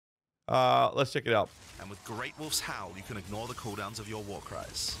Let's check it out. And with Great Wolf's Howl, you can ignore the cooldowns of your war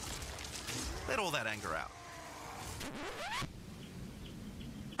cries. Let all that anger out.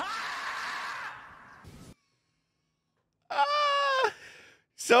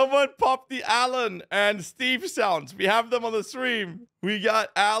 Someone pop the Alan and Steve sounds. We have them on the stream. We got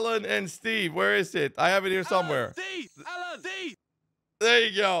Alan and Steve. Where is it? I have it here somewhere. Alan, Steve! There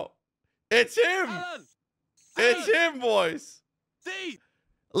you go. It's him. Alan! It's him, boys. Steve!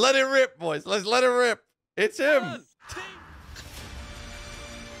 Let it rip, boys. Let's let it rip. It's him. Alan! Steve!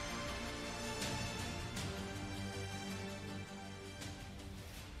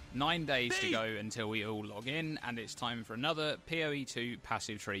 9 days to go until we all log in, and it's time for another PoE 2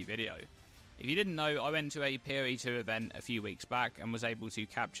 passive tree video. If you didn't know, I went to a PoE 2 event a few weeks back and was able to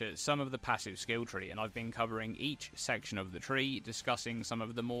capture some of the passive skill tree, and I've been covering each section of the tree, discussing some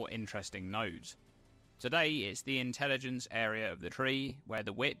of the more interesting nodes. Today it's the intelligence area of the tree, where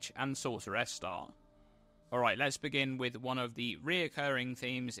the witch and sorceress start. Alright, let's begin with one of the reoccurring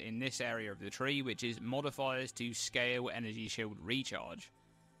themes in this area of the tree, which is modifiers to scale energy shield recharge.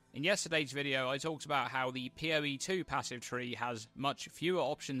 In yesterday's video, I talked about how the PoE 2 passive tree has much fewer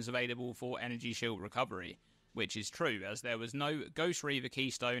options available for energy shield recovery, which is true, as there was no Ghost Reaver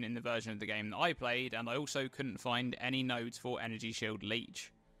keystone in the version of the game that I played, and I also couldn't find any nodes for energy shield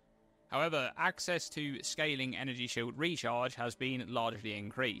leech. However, access to scaling energy shield recharge has been largely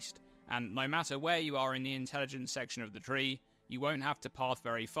increased, and no matter where you are in the intelligence section of the tree, you won't have to path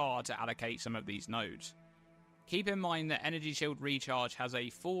very far to allocate some of these nodes. Keep in mind that energy shield recharge has a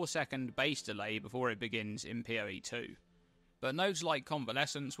 4-second base delay before it begins in PoE 2. But nodes like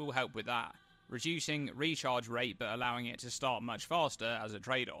Convalescence will help with that, reducing recharge rate but allowing it to start much faster as a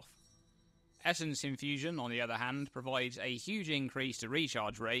trade-off. Essence Infusion, on the other hand, provides a huge increase to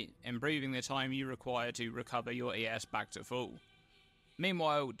recharge rate, improving the time you require to recover your ES back to full.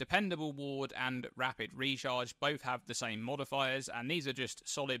 Meanwhile, Dependable Ward and Rapid Recharge both have the same modifiers, and these are just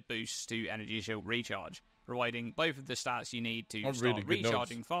solid boosts to energy shield recharge, providing both of the stats you need to start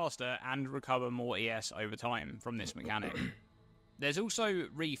recharging faster and recover more ES over time from this mechanic. There's also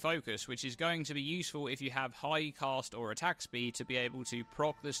Refocus, which is going to be useful if you have high cast or attack speed to be able to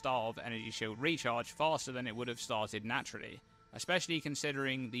proc the start of energy shield recharge faster than it would have started naturally, especially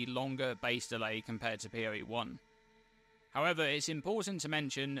considering the longer base delay compared to PoE 1. However, it's important to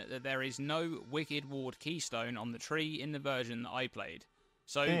mention that there is no Wicked Ward keystone on the tree in the version that I played,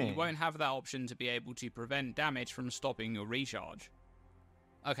 so you won't have that option to be able to prevent damage from stopping your recharge.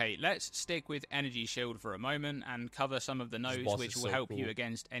 Okay, let's stick with Energy Shield for a moment and cover some of the nodes which will help you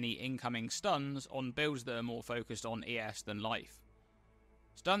against any incoming stuns on builds that are more focused on ES than life.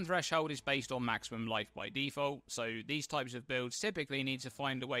 Stun Threshold is based on maximum life by default, so these types of builds typically need to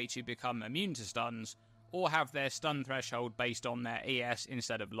find a way to become immune to stuns, or have their stun threshold based on their ES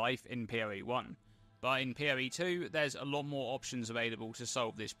instead of life in PoE 1. But in PoE 2, there's a lot more options available to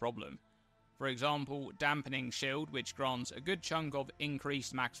solve this problem. For example, Dampening Shield, which grants a good chunk of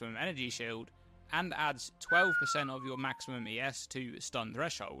increased maximum energy shield, and adds 12% of your maximum ES to stun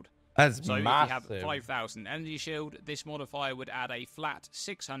threshold. That's so massive. If you have 5,000 energy shield, this modifier would add a flat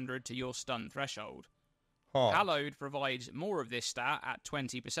 600 to your stun threshold. Hallowed provides more of this stat at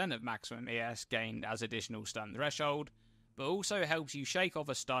 20% of maximum ES gained as additional stun threshold, but also helps you shake off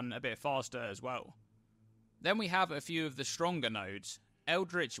a stun a bit faster as well. Then we have a few of the stronger nodes.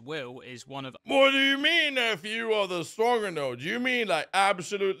 Eldritch Will is one of... What do you mean a few of the stronger nodes? You mean like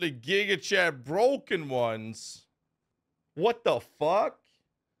absolutely Giga Chat broken ones? What the fuck?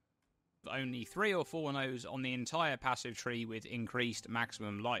 Only 3 or 4 nodes on the entire passive tree with increased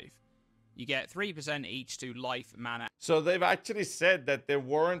maximum life. You get 3% each to life, mana. So they've actually said that there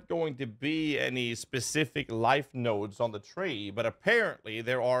weren't going to be any specific life nodes on the tree, but apparently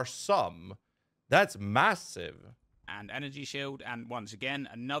there are some. That's massive. And energy shield, and once again,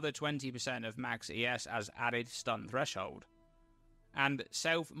 another 20% of max ES as added stun threshold. And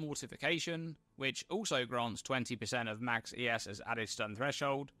self-mortification, which also grants 20% of max ES as added stun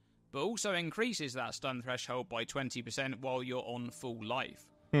threshold, but also increases that stun threshold by 20% while you're on full life.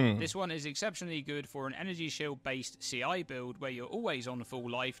 This one is exceptionally good for an energy shield based CI build where you're always on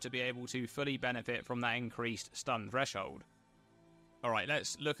full life to be able to fully benefit from that increased stun threshold. Alright,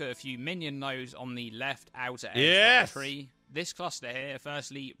 let's look at a few minion nodes on the left outer edge of the tree. This cluster here,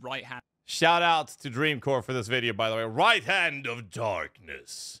 firstly, right hand. Shout out to Dreamcore for this video, by the way. Right hand of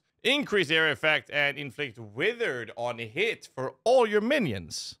darkness. Increase area effect and inflict withered on hit for all your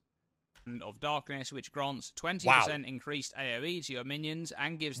minions. Of Darkness, which grants 20% increased AoE to your minions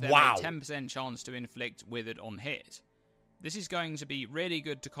and gives them a 10% chance to inflict withered on hit. This is going to be really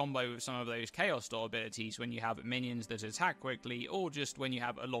good to combo with some of those Chaos style abilities when you have minions that attack quickly, or just when you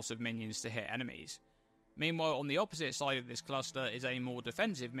have a lot of minions to hit enemies. Meanwhile, on the opposite side of this cluster is a more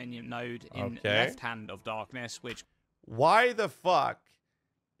defensive minion node in Left Hand of Darkness, which... Why the fuck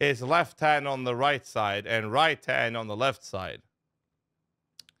is left hand on the right side and right hand on the left side?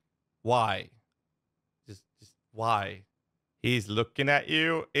 Why? Just why? He's looking at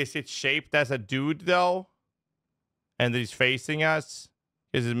you. Is it shaped as a dude, though? And he's facing us?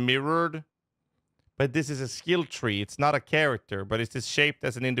 Is it mirrored? But this is a skill tree. It's not a character, but it's just shaped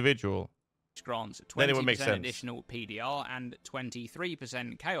as an individual. Which grants Then it would make 20% sense. additional PDR and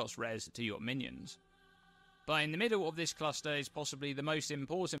 23% Chaos Res to your minions. But in the middle of this cluster is possibly the most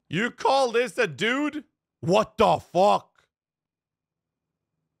important... You call this a dude? What the fuck?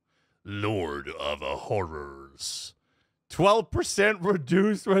 Lord of Horrors. 12%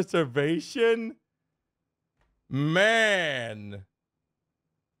 reduced reservation? Man.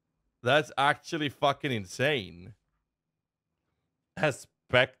 That's actually fucking insane. A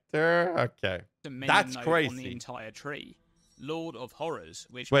Spectre? Okay. That's crazy. On the entire tree. Lord of Horrors,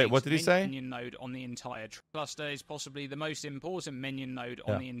 which Wait, makes what did he say? minion node on the entire cluster is possibly the most important minion node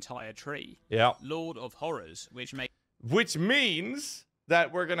on the entire tree. Yeah. Lord of Horrors, which means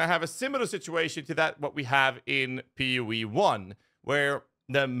that we're going to have a similar situation to that what we have in PoE 1, where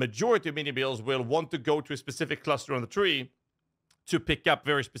the majority of minion builds will want to go to a specific cluster on the tree to pick up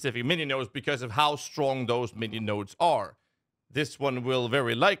very specific minion nodes because of how strong those minion nodes are. This one will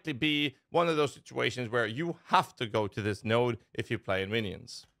very likely be one of those situations where you have to go to this node if you play in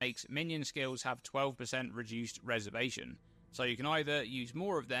minions. Makes minion skills have 12% reduced reservation. So you can either use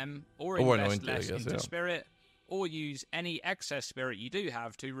more of them or invest less into spirit, or use any excess spirit you do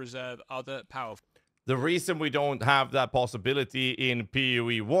have to reserve other powerful... The reason we don't have that possibility in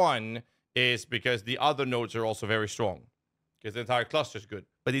PoE 1 is because the other nodes are also very strong. Because the entire cluster is good.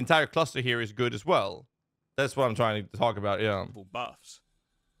 But the entire cluster here is good as well. That's what I'm trying to talk about, yeah. Buffs.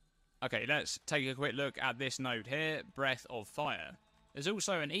 Okay, let's take a quick look at this node here, Breath of Fire. There's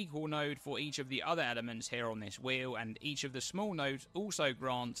also an equal node for each of the other elements here on this wheel, and each of the small nodes also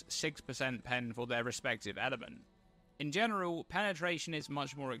grants 6% pen for their respective element. In general, penetration is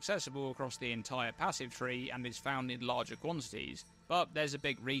much more accessible across the entire passive tree and is found in larger quantities, but there's a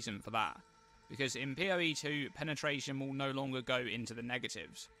big reason for that. Because in PoE 2, penetration will no longer go into the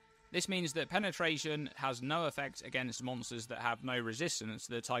negatives. This means that penetration has no effect against monsters that have no resistance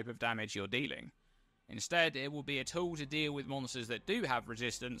to the type of damage you're dealing. Instead, it will be a tool to deal with monsters that do have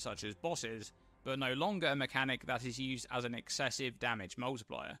resistance, such as bosses, but no longer a mechanic that is used as an excessive damage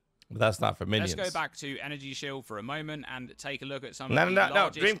multiplier. But that's not for minions. Let's go back to Energy Shield for a moment and take a look at some of the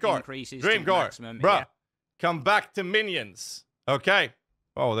largest increases to maximum... Bruh, yeah. Come back to minions. Okay.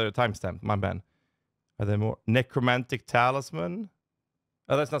 Oh, they're timestamped. My bad. Are there more? Necromantic Talisman?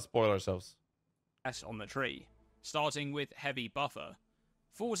 Oh, let's not spoil ourselves. On the tree, starting with Heavy Buffer,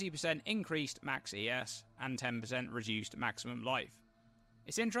 40% increased max ES and 10% reduced maximum life.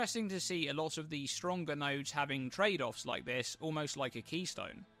 It's interesting to see a lot of the stronger nodes having trade-offs like this, almost like a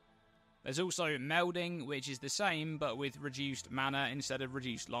keystone. There's also Melding, which is the same but with reduced mana instead of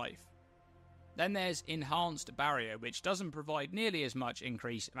reduced life. Then there's Enhanced Barrier, which doesn't provide nearly as much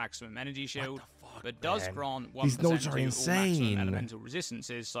increased maximum energy shield, but does grant 1% to all maximum elemental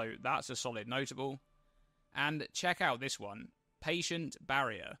resistances, so that's a solid notable. And check out this one, Patient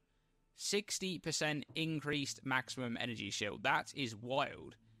Barrier. 60% increased maximum energy shield. That is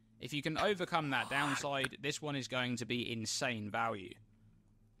wild. If you can overcome that downside, this one is going to be insane value.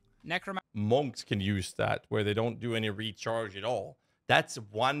 Monks can use that, where they don't do any recharge at all. That's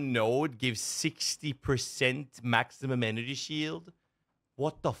one node gives 60% maximum energy shield.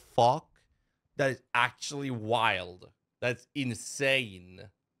 What the fuck? That is actually wild. That's insane.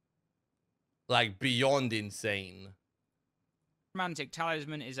 Like, beyond insane. Necromantic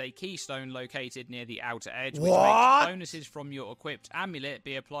Talisman is a keystone located near the outer edge, which makes bonuses from your equipped amulet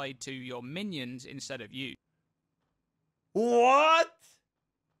be applied to your minions instead of you. What?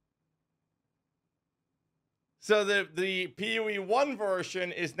 So the PoE 1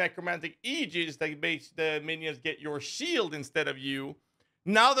 version is Necromantic Aegis that makes the minions get your shield instead of you.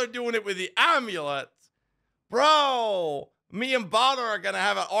 Now they're doing it with the amulet. Bro, me and Baller are going to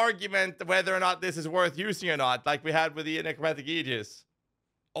have an argument whether or not this is worth using or not, like we had with the Necromantic Aegis.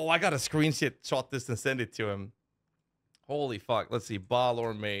 Oh, I got to screenshot this and send it to him. Holy fuck. Let's see.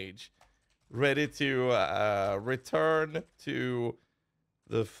 Baller Mage. Ready to return to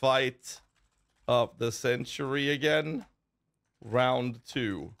the fight of the century again. Round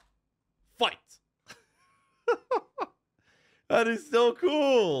 2. Fight! That is so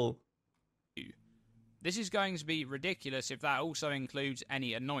cool. This is going to be ridiculous if that also includes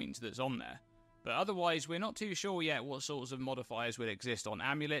any anoint that's on there. But otherwise, we're not too sure yet what sorts of modifiers will exist on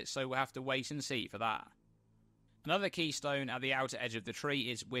amulets, so we'll have to wait and see for that. Another keystone at the outer edge of the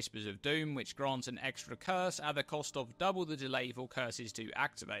tree is Whispers of Doom, which grants an extra curse at the cost of double the delay for curses to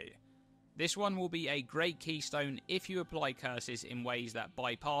activate. This one will be a great keystone if you apply curses in ways that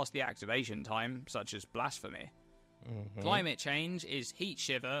bypass the activation time, such as Blasphemy. Climate Change is Heat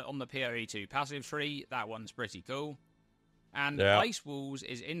Shiver on the PoE 2 passive tree, that one's pretty cool. And Ice Walls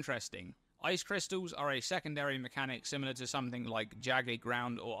is interesting. Ice crystals are a secondary mechanic similar to something like Jagged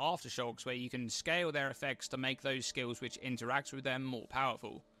Ground or Aftershocks, where you can scale their effects to make those skills which interact with them more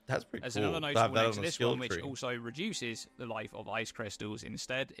powerful. That's pretty There's cool. another notable that next to this one, which tree. also reduces the life of ice crystals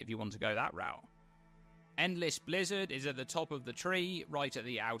instead, if you want to go that route. Endless Blizzard is at the top of the tree, right at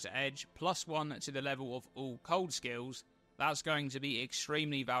the outer edge, +1 to the level of all cold skills. That's going to be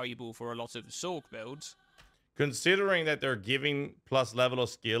extremely valuable for a lot of Sork builds. Considering that they're giving plus level of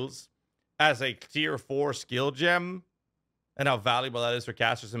skills as a tier 4 skill gem, and how valuable that is for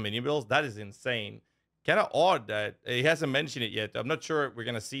casters and minion builds, that is insane. Kind of odd that he hasn't mentioned it yet. I'm not sure if we're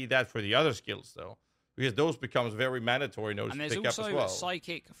going to see that for the other skills, though, because those becomes very mandatory nodes to pick up as well. And there's also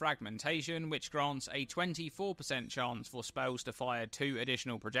Psychic Fragmentation, which grants a 24% chance for spells to fire 2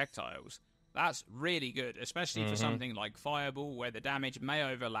 additional projectiles. That's really good, especially for something like Fireball, where the damage may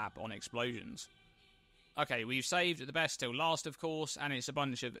overlap on explosions. Okay, we've saved the best till last, of course, and it's a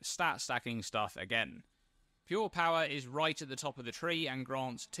bunch of stat stacking stuff again. Pure Power is right at the top of the tree and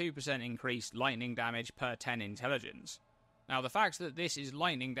grants 2% increased lightning damage per 10 intelligence. Now, the fact that this is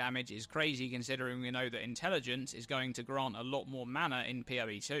lightning damage is crazy considering we know that intelligence is going to grant a lot more mana in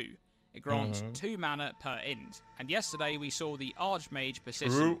PoE 2. It grants 2 mana per int, and yesterday we saw the Archmage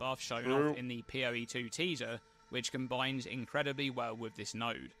Persistent buff shown off in the PoE 2 teaser, which combines incredibly well with this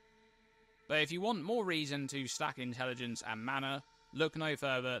node. But if you want more reason to stack intelligence and mana, look no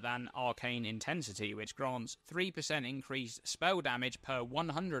further than Arcane Intensity, which grants 3% increased spell damage per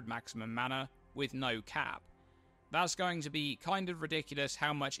 100 maximum mana with no cap. That's going to be kind of ridiculous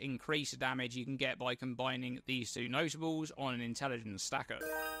how much increased damage you can get by combining these two notables on an intelligence stacker.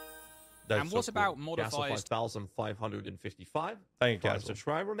 That's and what about GHAZZY modifiers? 5555. Thank you, Prime GHAZZY.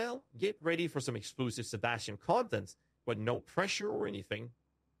 subscriber now. Get ready for some exclusive Sebastian content, but no pressure or anything.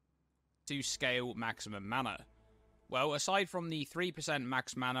 To scale maximum mana? Well, aside from the 3%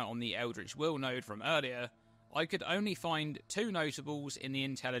 max mana on the Eldritch Will node from earlier, I could only find 2 notables in the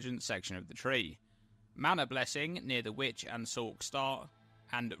intelligence section of the tree. Mana Blessing near the Witch and Sork start,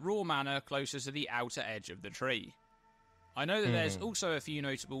 and Raw Mana closer to the outer edge of the tree. I know that there's also a few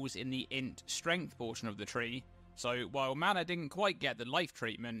notables in the Int Strength portion of the tree, so while Mana didn't quite get the life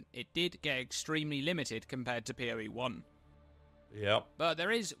treatment, it did get extremely limited compared to PoE 1. Yep. But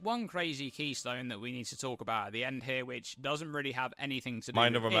there is one crazy keystone that we need to talk about at the end here, which doesn't really have anything to do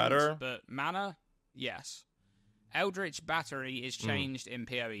Mind with over int, matter? but mana, yes. Eldritch Battery is changed in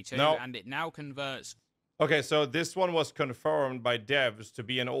PoE 2, No. and it now converts. Okay, so this one was confirmed by devs to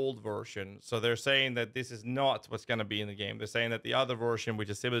be an old version. So they're saying that this is not what's going to be in the game. They're saying that the other version, which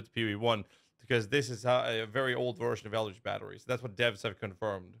is similar to PoE 1, because this is a very old version of Eldritch Batteries. That's what devs have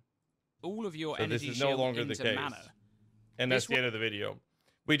confirmed. All of your So energy this is no shield longer the into case. mana. And This that's the end of the video.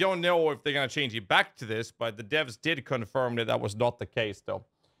 We don't know if they're going to change it back to this, but the devs did confirm that that was not the case, though.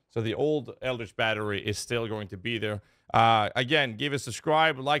 So the old Eldritch Battery is still going to be there. Again, give a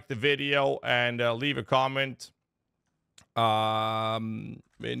subscribe, like the video, and leave a comment.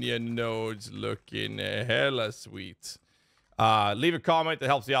 Minion nodes looking hella sweet. Leave a comment that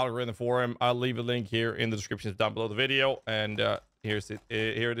helps the algorithm for him. I'll leave a link here in the description down below the video. And here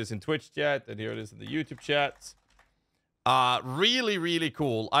it is in Twitch chat, and here it is in the YouTube chat. Really, really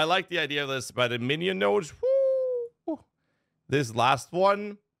cool. I like the idea of this by the minion nodes. Woo! This last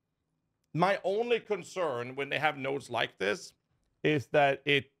one. My only concern when they have nodes like this is that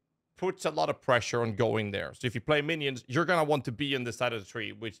it puts a lot of pressure on going there. So if you play minions, you're going to want to be on this side of the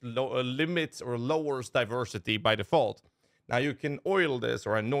tree, which limits or lowers diversity by default. Now you can oil this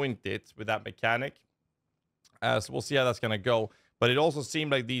or anoint it with that mechanic. So we'll see how that's going to go. But it also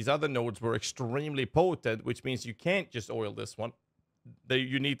seemed like these other nodes were extremely potent, which means you can't just oil this one.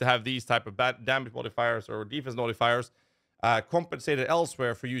 You need to have these type of damage modifiers or defense modifiers compensated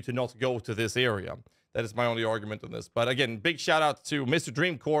elsewhere for you to not go to this area. That is my only argument on this. But again, big shout out to Mr.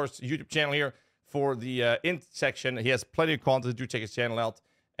 Dream Course YouTube channel here for the int section. He has plenty of content. Do check his channel out.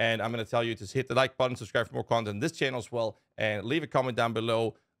 And I'm going to tell you to hit the like button, subscribe for more content on this channel as well, and leave a comment down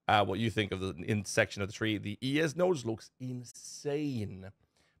below what you think of the int section of the tree. The ES nodes looks insane.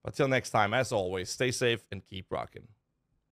 But till next time, as always, stay safe and keep rocking.